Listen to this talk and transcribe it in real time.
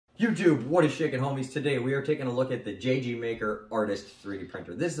YouTube, what is shaking, homies? Today we are taking a look at the JGMAKER Artist 3D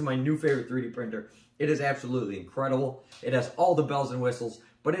printer. This is my new favorite 3D printer. It is absolutely incredible. It has all the bells and whistles,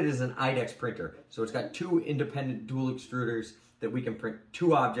 but it is an IDEX printer. So it's got two independent dual extruders that we can print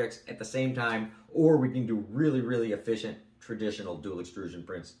two objects at the same time, or we can do really efficient traditional dual extrusion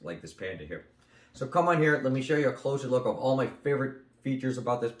prints like this Panda here. So come on here, let me show you a closer look of all my favorite features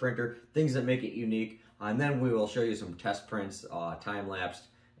about this printer, things that make it unique, and then we will show you some test prints, time-lapsed,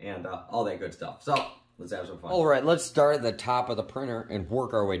 and all that good stuff. So let's have some fun. All right, let's start at the top of the printer and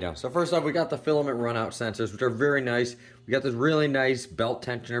work our way down. So first off, we got the filament runout sensors, which are very nice. We got this really nice belt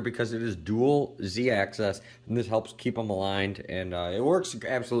tensioner because it is dual Z-axis, and this helps keep them aligned, and it works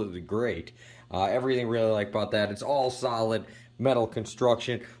absolutely great. Everything really like about that. It's all solid metal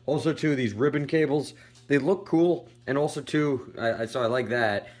construction. Also, too, these ribbon cables, they look cool, and also, too, so I like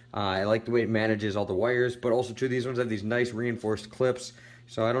that. I like the way it manages all the wires, but also, too, these ones have these nice reinforced clips.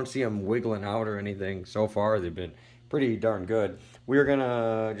 So I don't see them wiggling out or anything. So far, they've been pretty darn good. We're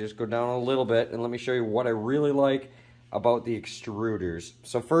gonna just go down a little bit and let me show you what I really like about the extruders.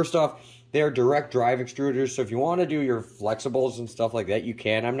 So first off, they're direct drive extruders. So if you want to do your flexibles and stuff like that, you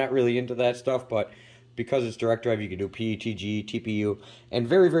can. I'm not really into that stuff, but because it's direct drive, you can do PETG, TPU, and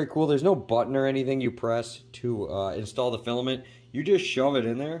very cool. There's no button or anything you press to install the filament. You just shove it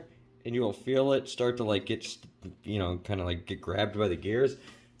in there, and you will feel it start to like get, you know, kind of like get grabbed by the gears,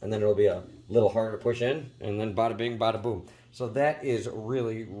 and then it'll be a little harder to push in, and then bada bing, bada boom. So that is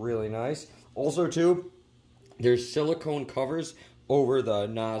really nice. Also, too, there's silicone covers over the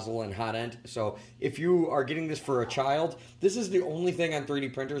nozzle and hot end. So if you are getting this for a child, this is the only thing on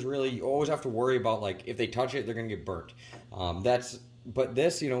 3D printers really. You always have to worry about, like, if they touch it, they're gonna get burnt. But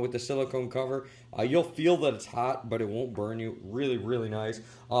this, you know, with the silicone cover, you'll feel that it's hot, but it won't burn you. Really nice.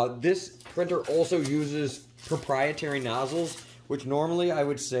 This printer also uses proprietary nozzles, which normally I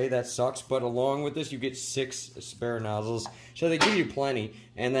would say that sucks, but along with this, you get 6 spare nozzles. So they give you plenty.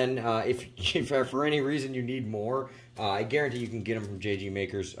 And then if for any reason you need more, I guarantee you can get them from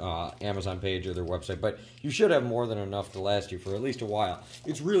JGMAKER's Amazon page or their website, but you should have more than enough to last you for at least a while.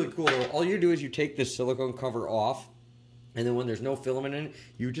 It's really cool. All you do is you take this silicone cover off, and then when there's no filament in it,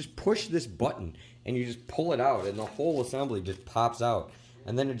 you just push this button and you just pull it out, and the whole assembly just pops out.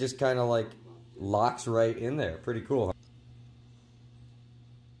 And then it just kind of like locks right in there. Pretty cool.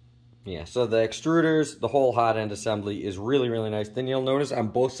 Yeah, so the extruders, the whole hot end assembly is really nice. Then you'll notice on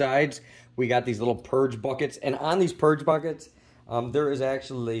both sides, we got these little purge buckets. And on these purge buckets, there is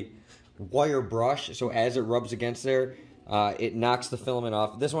actually wire brush. So as it rubs against there, it knocks the filament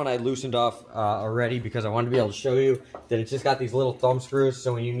off. This one I loosened off already because I wanted to be able to show you that it's just got these little thumb screws,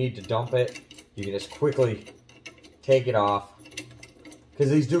 so when you need to dump it, you can just quickly take it off. Because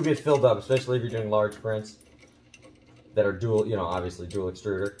these do get filled up, especially if you're doing large prints that are dual, you know, obviously dual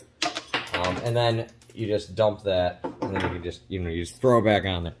extruder. And then you just dump that, and then you can just, you know, you just throw it back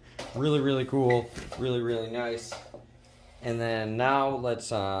on there. Really cool, really nice. And then now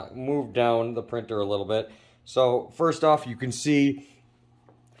let's move down the printer a little bit. So first off, you can see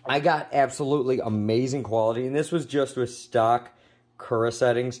I got absolutely amazing quality, and this was just with stock Cura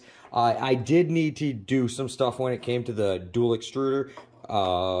settings. I did need to do some stuff when it came to the dual extruder,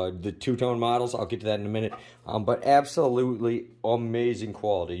 the two-tone models. I'll get to that in a minute. But absolutely amazing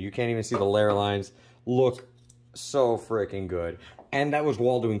quality. You can't even see the layer lines. Look so freaking good. And that was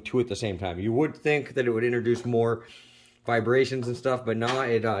while doing two at the same time. You would think that it would introduce more vibrations and stuff, but no,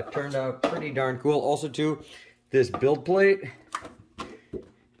 it turned out pretty darn cool. Also, too, this build plate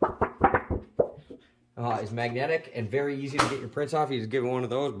is magnetic and very easy to get your prints off. You just give it one of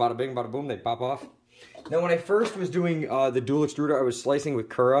those, bada bing, bada boom, they pop off. Now, when I first was doing the dual extruder, I was slicing with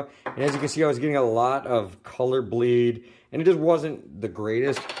Cura, and as you can see, I was getting a lot of color bleed, and it just wasn't the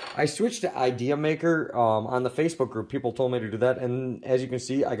greatest. I switched to IDEX on the Facebook group. People told me to do that, and as you can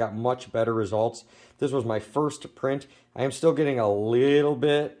see, I got much better results. This was my first print. I am still getting a little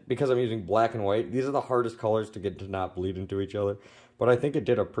bit, because I'm using black and white. These are the hardest colors to get to not bleed into each other, but I think it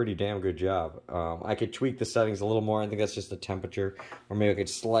did a pretty damn good job. I could tweak the settings a little more. I think that's just the temperature, or maybe I could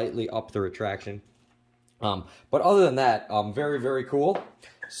slightly up the retraction. But other than that, very cool.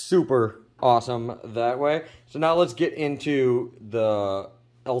 Super awesome that way. So now let's get into the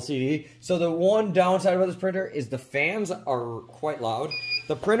LCD. So the one downside about this printer is the fans are quite loud.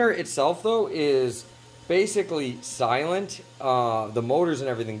 The printer itself, though, is basically silent, the motors and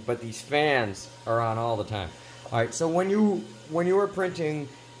everything, but these fans are on all the time. All right, so when you are printing,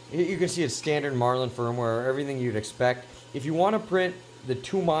 you can see it's standard Marlin firmware, everything you'd expect. If you want to print the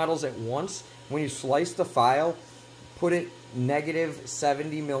two models at once, when you slice the file, put it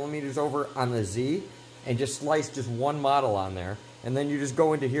 -70 millimeters over on the Z, and just slice just one model on there. And then you just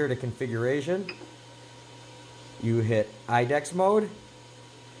go into here to configuration. You hit IDEX mode.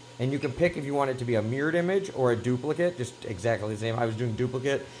 And you can pick if you want it to be a mirrored image or a duplicate, just exactly the same. I was doing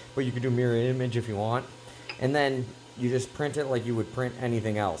duplicate, but you could do mirror image if you want. And then you just print it like you would print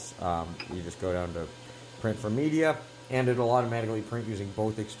anything else. You just go down to print from media, and it'll automatically print using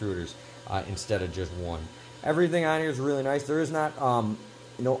both extruders instead of just one. Everything on here is really nice. There is not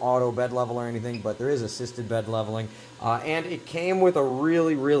no auto bed level or anything, but there is assisted bed leveling. And it came with a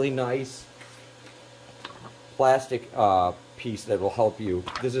really, really nice plastic piece that will help you.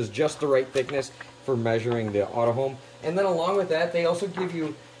 This is just the right thickness for measuring the auto home. And then along with that, they also give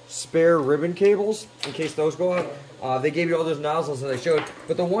you spare ribbon cables in case those go out. They gave you all those nozzles that I showed.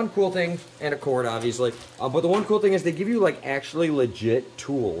 But the one cool thing, and a cord obviously, but the one cool thing is they give you like actually legit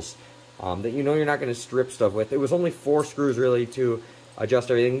tools that you know you're not going to strip stuff with. It was only 4 screws really to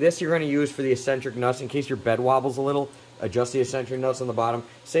adjust everything. This you're going to use for the eccentric nuts in case your bed wobbles a little. Adjust the eccentric nuts on the bottom.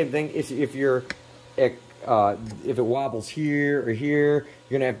 Same thing if it wobbles here or here,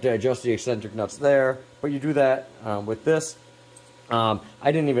 you're going to have to adjust the eccentric nuts there. But you do that with this. I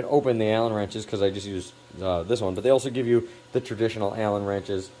didn't even open the Allen wrenches because I just used this one. But they also give you the traditional Allen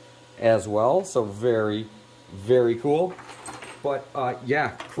wrenches as well. So very, very cool. But yeah,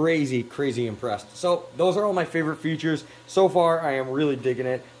 crazy, crazy impressed. So those are all my favorite features. So far, I am really digging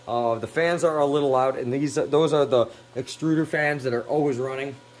it. The fans are a little loud, and those are the extruder fans that are always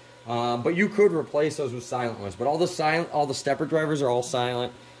running. But you could replace those with silent ones. But all the stepper drivers are all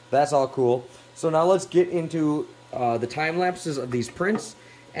silent. That's all cool. So now let's get into the time lapses of these prints,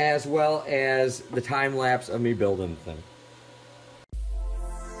 as well as the time lapse of me building the thing.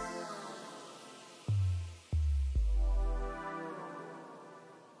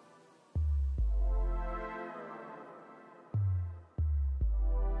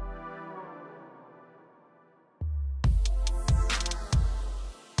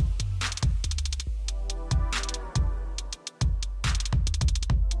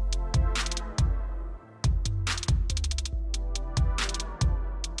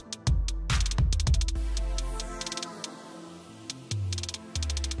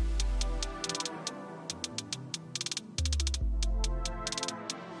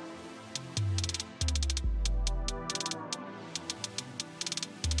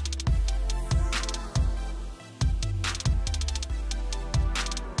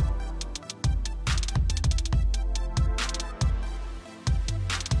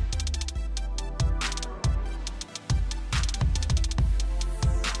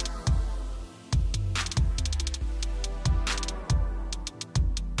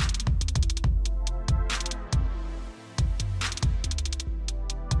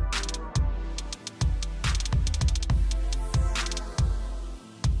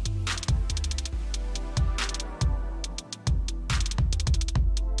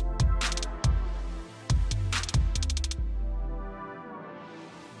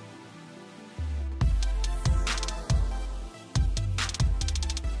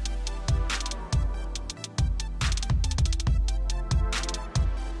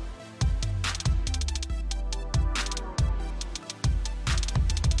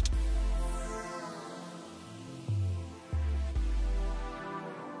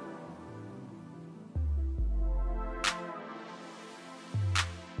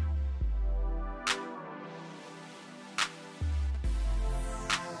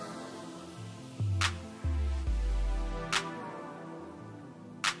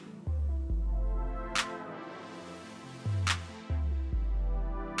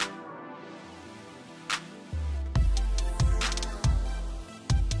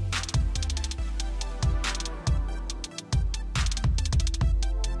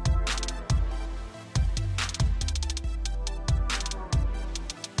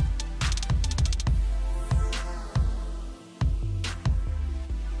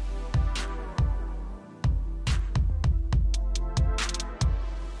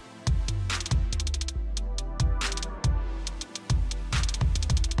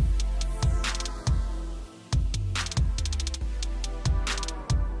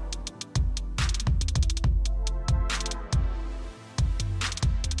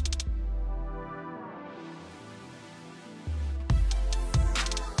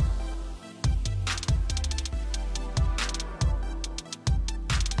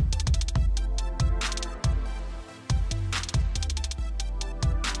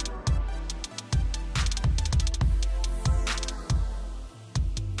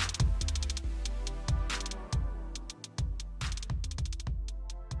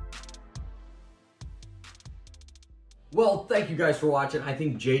 Well, thank you guys for watching. I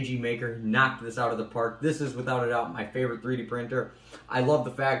think JGMAKER knocked this out of the park. This is without a doubt my favorite 3D printer. I love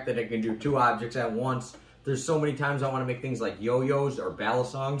the fact that it can do 2 objects at once. There's so many times I want to make things like yo-yos or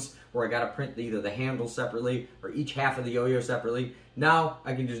balisongs where I got to print either the handles separately or each half of the yo-yo separately. Now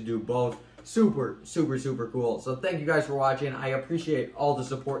I can just do both. Super, super, super cool. So thank you guys for watching. I appreciate all the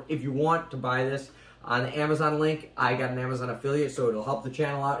support. If you want to buy this on the Amazon link, I got an Amazon affiliate, so it'll help the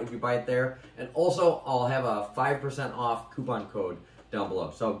channel out if you buy it there. And also, I'll have a 5% off coupon code down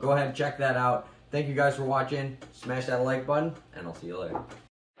below. So go ahead and check that out. Thank you guys for watching. Smash that like button, and I'll see you later.